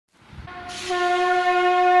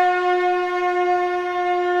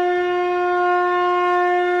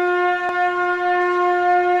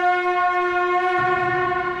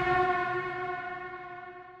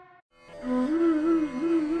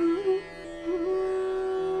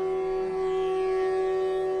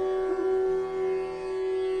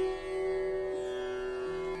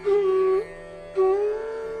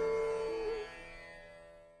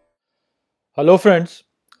Hello friends.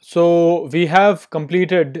 So we have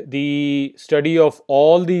completed the study of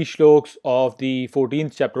all the shloks of the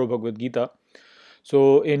 14th chapter of Bhagavad Gita.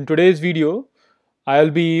 So in today's video, I'll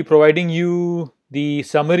be providing you the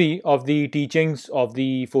summary of the teachings of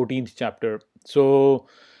the 14th chapter. So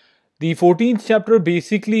the 14th chapter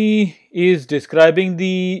basically is describing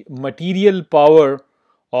the material power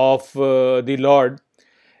of the Lord,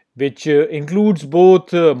 which includes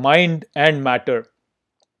both mind and matter.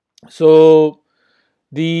 So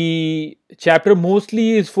the chapter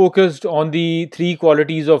mostly is focused on the three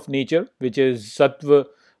qualities of nature, which is sattva,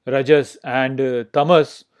 rajas, and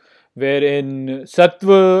tamas, wherein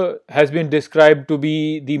sattva has been described to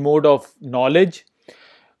be the mode of knowledge,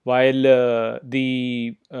 while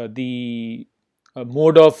the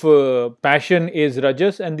mode of passion is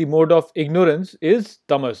rajas, and the mode of ignorance is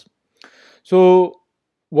tamas. So,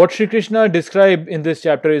 what Sri Krishna described in this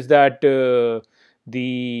chapter is that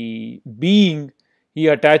the being, he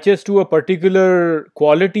attaches to a particular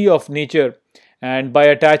quality of nature, and by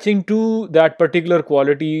attaching to that particular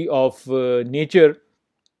quality of nature,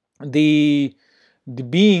 the the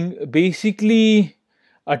being basically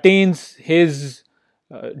attains his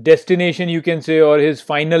destination, you can say, or his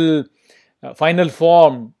final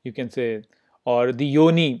form, you can say, or the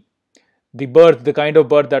yoni, the birth, the kind of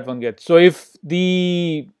birth that one gets. So if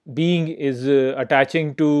the being is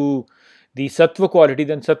attaching to the sattva quality,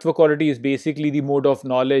 then sattva quality is basically the mode of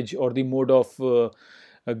knowledge or the mode of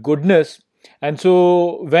goodness. And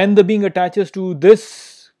so when the being attaches to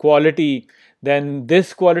this quality, then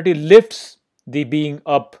this quality lifts the being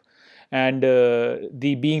up, and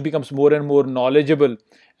the being becomes more and more knowledgeable,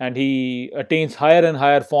 and he attains higher and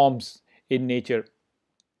higher forms in nature.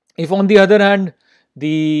 If on the other hand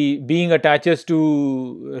the being attaches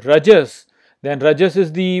to rajas, then rajas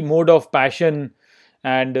is the mode of passion,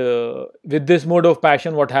 and with this mode of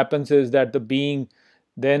passion, what happens is that the being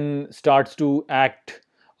then starts to act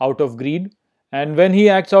out of greed, and when he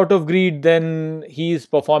acts out of greed, then he is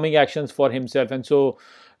performing actions for himself, and so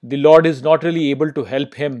the Lord is not really able to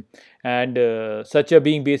help him, and such a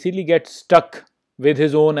being basically gets stuck with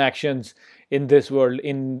his own actions in this world,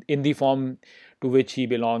 in the form to which he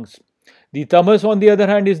belongs. The tamas, on the other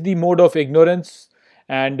hand, is the mode of ignorance,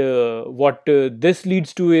 and what this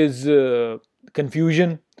leads to is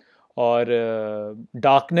confusion or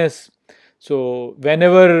darkness. So,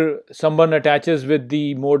 whenever someone attaches with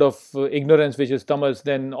the mode of ignorance, which is tamas,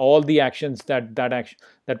 then all the actions that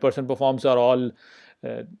person performs are all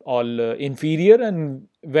inferior, and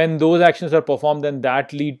when those actions are performed, then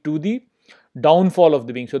that lead to the downfall of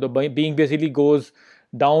the being. So the being basically goes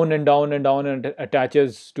down and down and down, and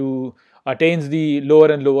attains the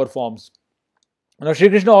lower and lower forms. Now Shri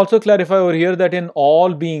Krishna also clarify over here that in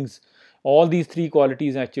all beings, all these three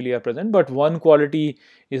qualities actually are present, but one quality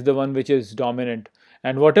is the one which is dominant,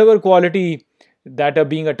 and whatever quality that a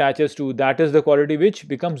being attaches to, that is the quality which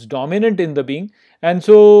becomes dominant in the being, and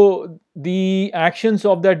so the actions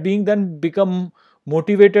of that being then become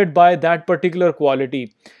motivated by that particular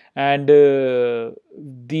quality, and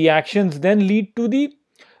the actions then lead to the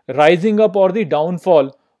rising up or the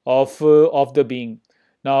downfall of the being.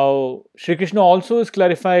 Now Shri Krishna also is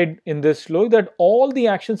clarified in this slok that all the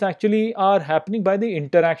actions actually are happening by the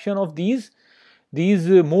interaction of these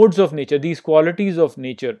modes of nature, these qualities of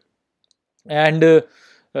nature, and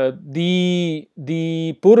the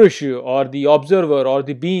purush or the observer or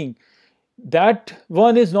the being, that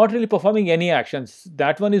one is not really performing any actions,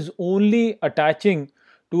 that one is only attaching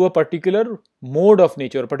to a particular mode of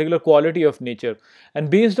nature, a particular quality of nature,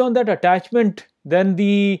 and based on that attachment, then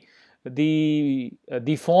the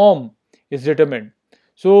form is determined.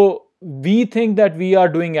 So we think that we are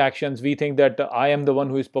doing actions, we think that I am the one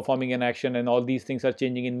who is performing an action, and all these things are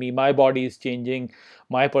changing in me, my body is changing,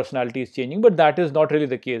 my personality is changing, but that is not really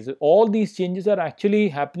the case. All these changes are actually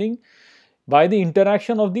happening by the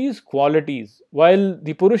interaction of these qualities, while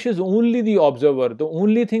the Purush is only the observer. The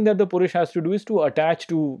only thing that the Purush has to do is to attach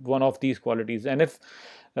to one of these qualities, and if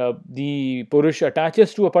the Purush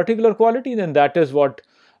attaches to a particular quality, then that is what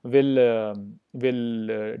will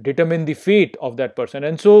determine the fate of that person.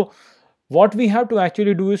 And so what we have to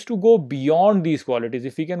actually do is to go beyond these qualities.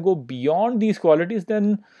 If we can go beyond these qualities,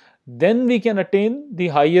 then we can attain the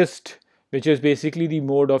highest, which is basically the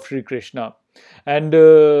mode of Sri Krishna. And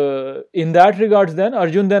in that regards, then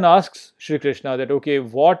Arjun then asks Sri Krishna that, okay,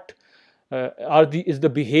 what is the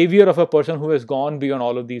behavior of a person who has gone beyond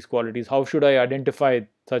all of these qualities? How should I identify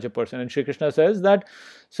such a person? And Sri Krishna says that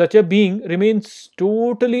such a being remains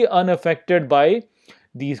totally unaffected by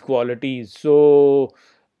these qualities. So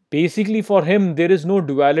basically for him, there is no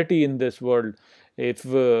duality in this world. If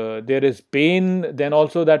there is pain, then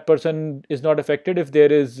also that person is not affected. If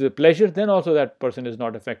there is pleasure, then also that person is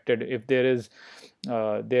not affected. If there is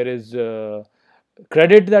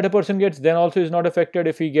credit that a person gets, then also is not affected.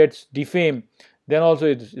 If he gets defame, then also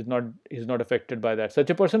is not affected by that.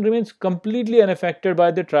 Such a person remains completely unaffected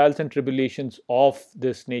by the trials and tribulations of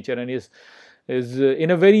this nature, and is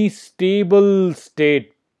in a very stable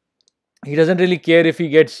state. He doesn't really care if he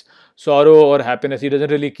gets sorrow or happiness. He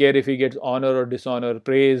doesn't really care if he gets honor or dishonor,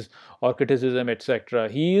 praise or criticism, etc.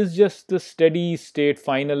 He is just the steady state,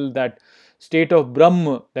 final, that state of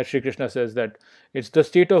Brahma that Sri Krishna says, that it's the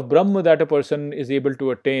state of Brahma that a person is able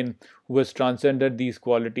to attain who has transcended these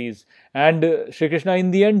qualities. And Sri Krishna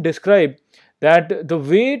in the end describe that the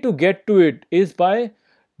way to get to it is by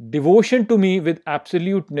devotion to me with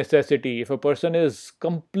absolute necessity. If a person is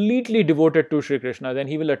completely devoted to Sri Krishna, then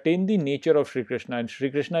he will attain the nature of Sri Krishna, and Sri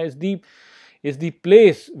Krishna is the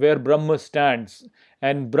place where Brahma stands,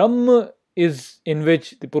 and Brahma is in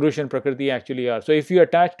which the Purush and Prakriti actually are. So if you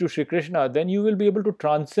attach to Sri Krishna, then you will be able to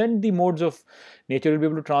transcend the modes of nature, you will be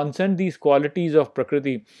able to transcend these qualities of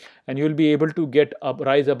Prakriti, and you will be able to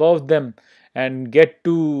rise above them and get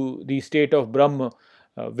to the state of Brahma,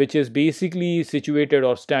 which is basically situated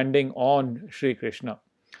or standing on Sri Krishna.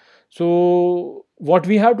 So what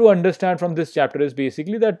we have to understand from this chapter is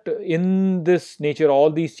basically that in this nature,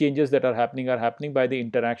 all these changes that are happening by the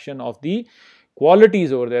interaction of the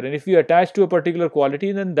qualities over there. And if we attach to a particular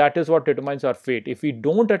quality, then that is what determines our fate. If we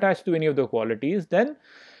don't attach to any of the qualities, then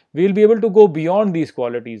we will be able to go beyond these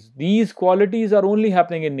qualities. These qualities are only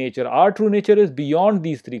happening in nature. Our true nature is beyond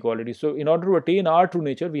these three qualities. So in order to attain our true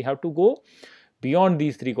nature, we have to go beyond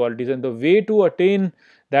these three qualities, and the way to attain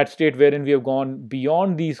that state wherein we have gone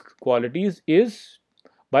beyond these qualities is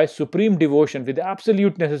by supreme devotion, with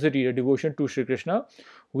absolute necessity, a devotion to Sri Krishna,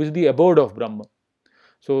 who is the abode of Brahma.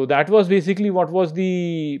 So that was basically what was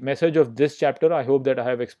the message of this chapter. I hope that I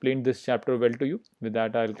have explained this chapter well to you. With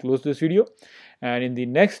that, I'll close this video, and in the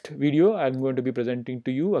next video I'm going to be presenting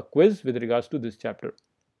to you a quiz with regards to this chapter.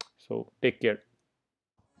 So take care.